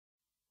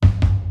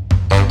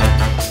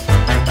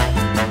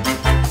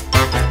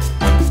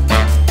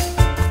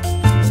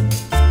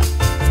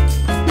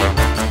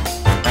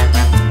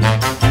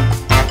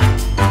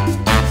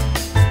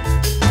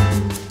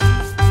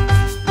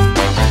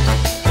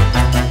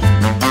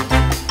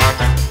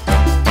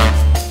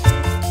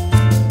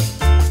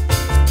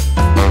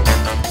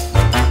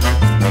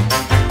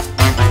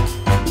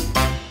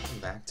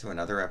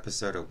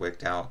episode of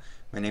Wigged Out.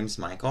 My name's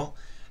Michael,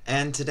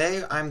 and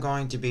today I'm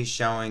going to be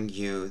showing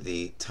you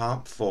the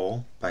top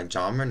full by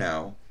JON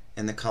RENAU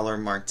in the color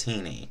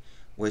Martini,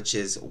 which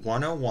is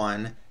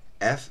 101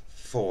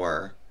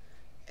 F4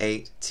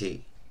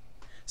 8T.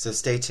 So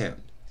stay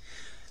tuned.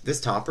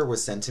 This topper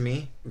was sent to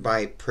me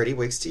by Pretty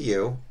Wigs to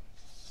you.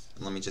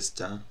 Let me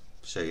just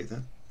show you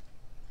the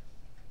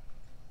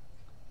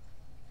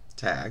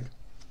tag.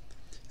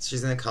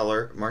 She's in the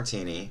color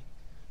Martini,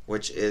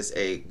 which is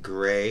a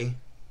gray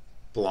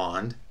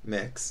blonde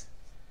mix.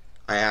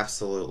 I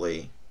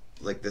absolutely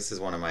like, this is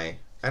one of my,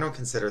 I don't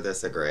consider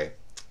this a gray.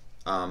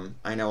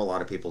 I know a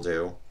lot of people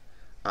do,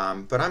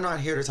 but I'm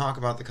not here to talk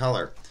about the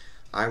color.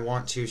 I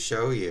want to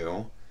show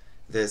you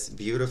this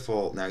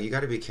beautiful, now you got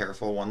to be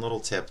careful. One little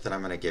tip that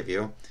I'm going to give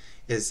you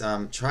is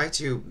try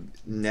to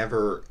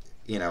never,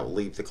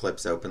 leave the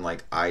clips open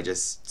like I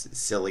just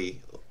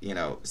silly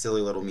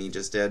little me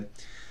just did,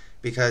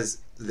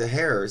 because the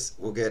hairs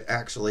will get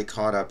actually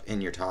caught up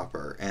in your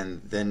topper,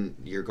 and then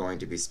you're going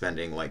to be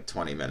spending like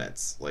 20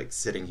 minutes like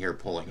sitting here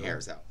pulling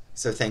hairs out.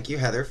 So thank you,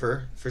 Heather,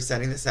 for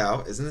sending this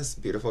out. Isn't this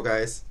beautiful,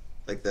 guys?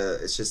 Like,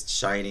 it's just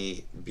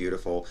shiny,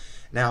 beautiful.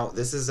 Now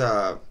this is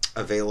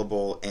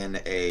available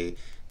in a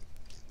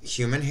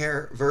human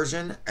hair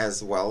version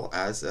as well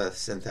as a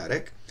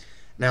synthetic.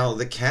 Now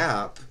the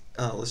cap,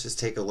 let's just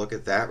take a look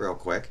at that real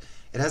quick.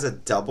 It has a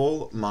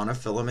double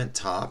monofilament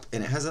top,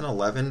 and it has an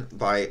 11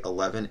 by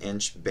 11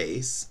 inch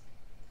base,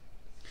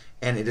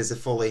 and it is a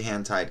fully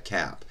hand-tied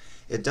cap.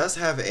 It does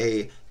have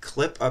a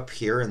clip up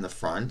here in the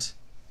front,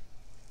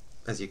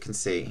 as you can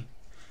see.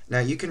 Now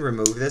you can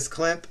remove this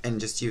clip and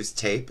just use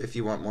tape if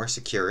you want more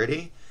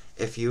security,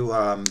 if you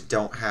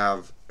don't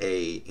have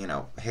a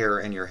hair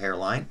in your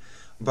hairline.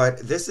 But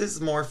this is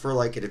more for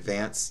like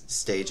advanced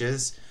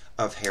stages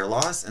of hair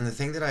loss, and the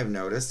thing that I've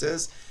noticed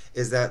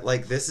is that,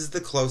 like, this is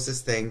the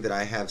closest thing that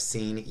I have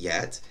seen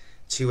yet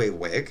to a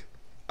wig,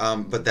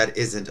 but that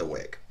isn't a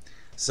wig.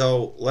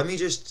 So let me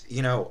just,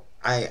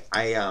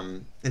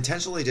 I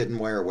intentionally didn't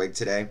wear a wig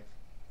today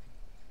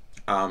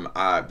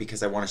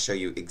because I want to show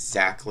you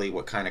exactly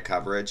what kind of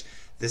coverage.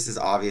 This is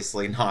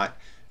obviously not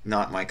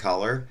my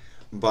color,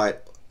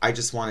 but I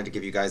just wanted to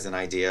give you guys an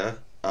idea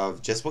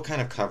of just what kind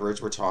of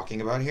coverage we're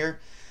talking about here.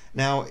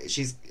 Now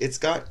it's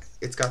got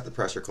the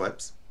pressure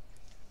clips,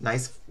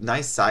 nice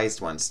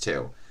sized ones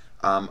too.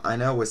 I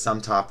know with some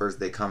toppers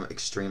they come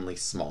extremely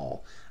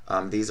small.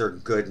 These are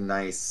good,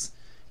 nice,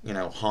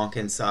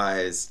 honkin'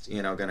 sized,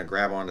 gonna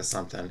grab onto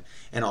something.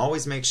 And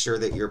always make sure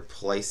that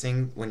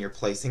when you're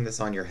placing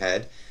this on your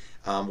head,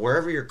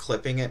 wherever you're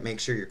clipping it, make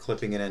sure you're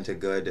clipping it into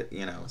good,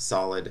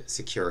 solid,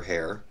 secure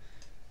hair.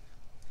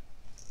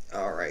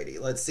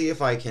 Alrighty, let's see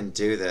if I can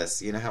do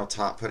this. You know how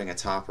putting a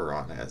topper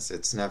on is.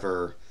 It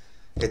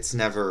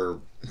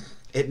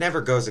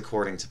never goes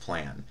according to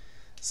plan.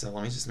 So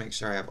let me just make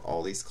sure I have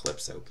all these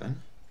clips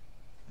open.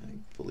 I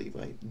believe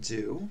I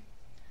do.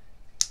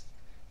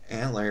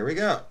 And there we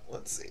go.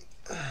 Let's see.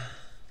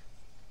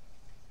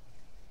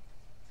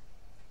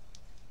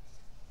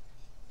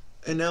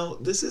 And now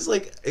this is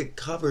like, it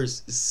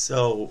covers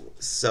so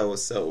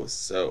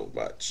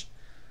much.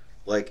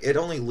 Like, it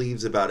only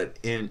leaves about an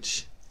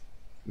inch,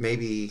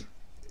 maybe,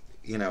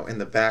 in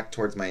the back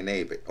towards my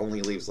nape. It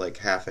only leaves like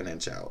half an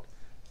inch out.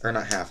 Or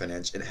not half an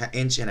inch, an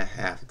inch and a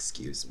half,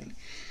 excuse me.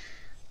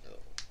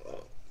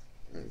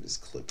 Let me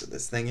just clip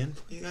this thing in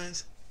for you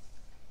guys.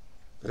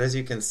 But as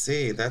you can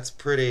see, that's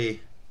pretty...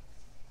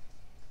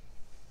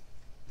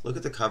 Look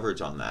at the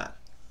coverage on that.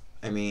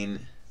 I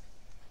mean,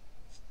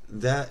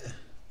 that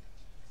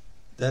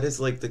is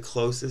like the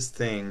closest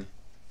thing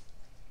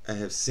I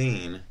have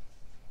seen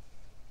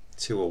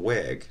to a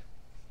wig.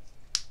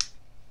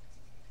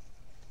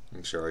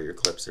 Make sure all your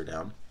clips are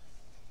down.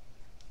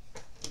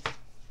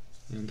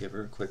 And give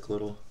her a quick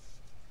little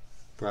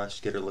brush,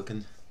 get it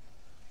looking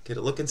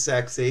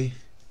sexy.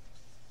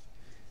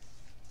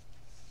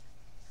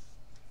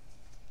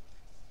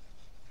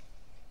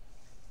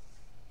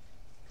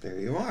 There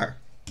you are.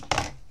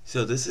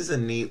 So this is a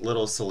neat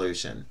little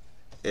solution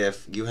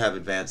if you have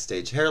advanced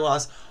stage hair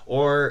loss,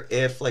 or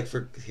if, like,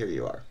 here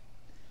you are.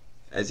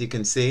 As you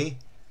can see,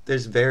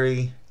 there's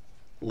very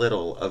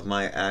little of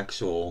my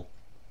actual...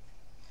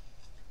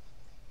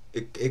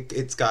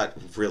 It's got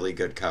really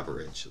good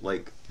coverage,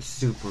 like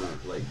super,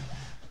 like,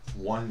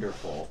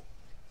 wonderful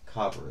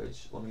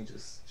coverage. Let me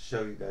just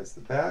show you guys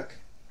the back.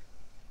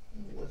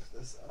 Let me lift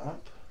this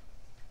up.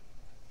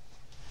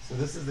 So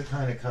this is the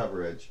kind of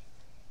coverage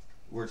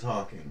we're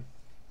talking.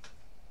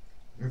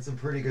 It's some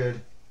pretty good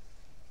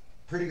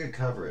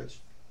coverage.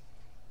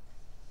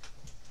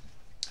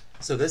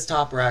 So this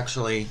topper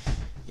actually,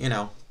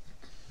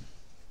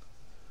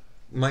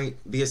 might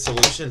be a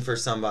solution for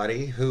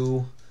somebody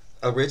who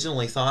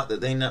originally thought that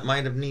they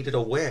might have needed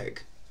a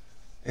wig,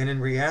 and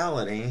in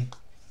reality,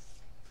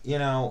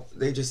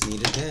 they just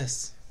needed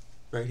this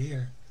right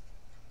here.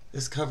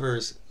 This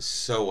covers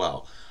so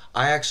well.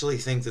 I actually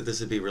think that this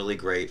would be really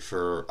great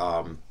for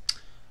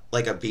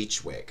like a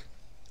beach wig.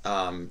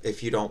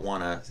 If you don't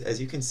want to, as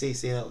you can see,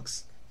 that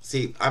looks,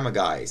 see, I'm a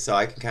guy, so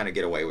I can kind of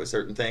get away with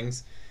certain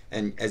things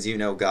And as you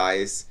know,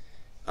 guys,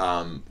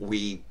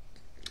 we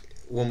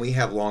when we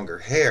have longer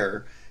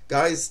hair,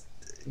 guys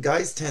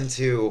tend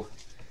to,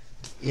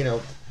 you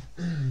know,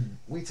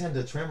 we tend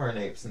to trim our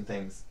napes and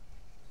things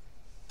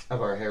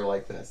of our hair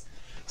like this.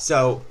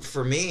 So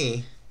for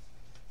me,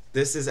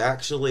 this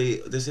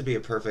would be a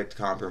perfect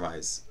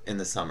compromise in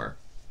the summer,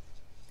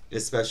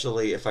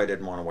 especially if I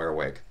didn't want to wear a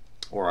wig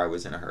or I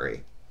was in a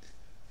hurry.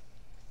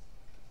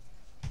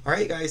 All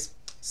right, guys.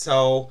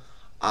 So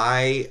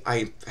I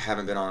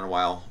haven't been on in a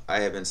while.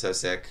 I have been so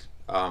sick,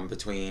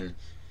 between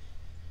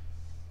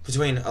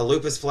a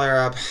lupus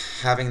flare up,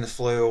 having the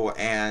flu,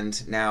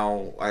 and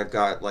now I've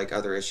got like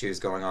other issues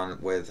going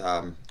on with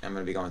I'm going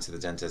to be going to the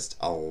dentist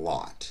a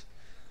lot.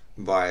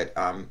 But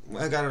I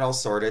got it all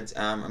sorted.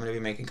 I'm going to be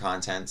making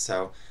content,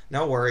 so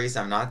no worries.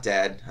 I'm not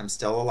dead. I'm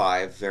still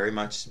alive, very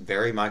much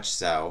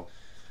so.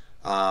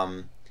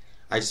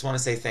 I just want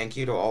to say thank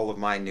you to all of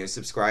my new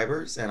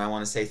subscribers, and I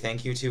want to say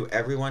thank you to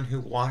everyone who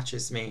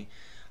watches me.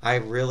 I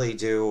really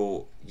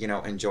do, you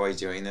know, enjoy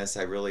doing this.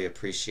 I really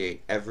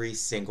appreciate every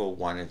single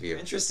one of you. If you're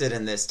interested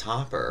in this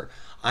topper,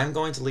 I'm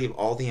going to leave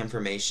all the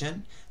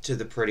information to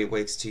the Pretty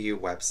Wigs to You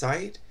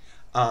website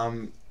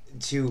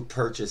to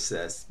purchase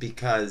this,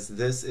 because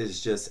this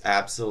is just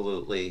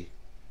absolutely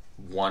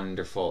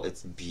wonderful.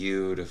 It's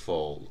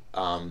beautiful,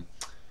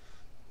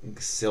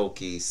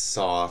 silky,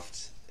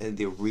 soft, and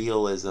the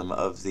realism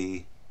of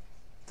the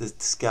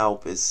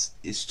scalp is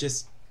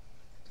just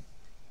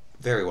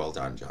very well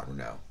done, Jon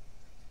Renau.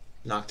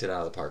 Knocked it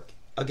out of the park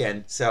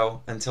again.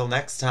 So until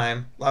next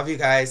time, love you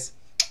guys.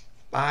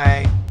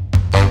 Bye.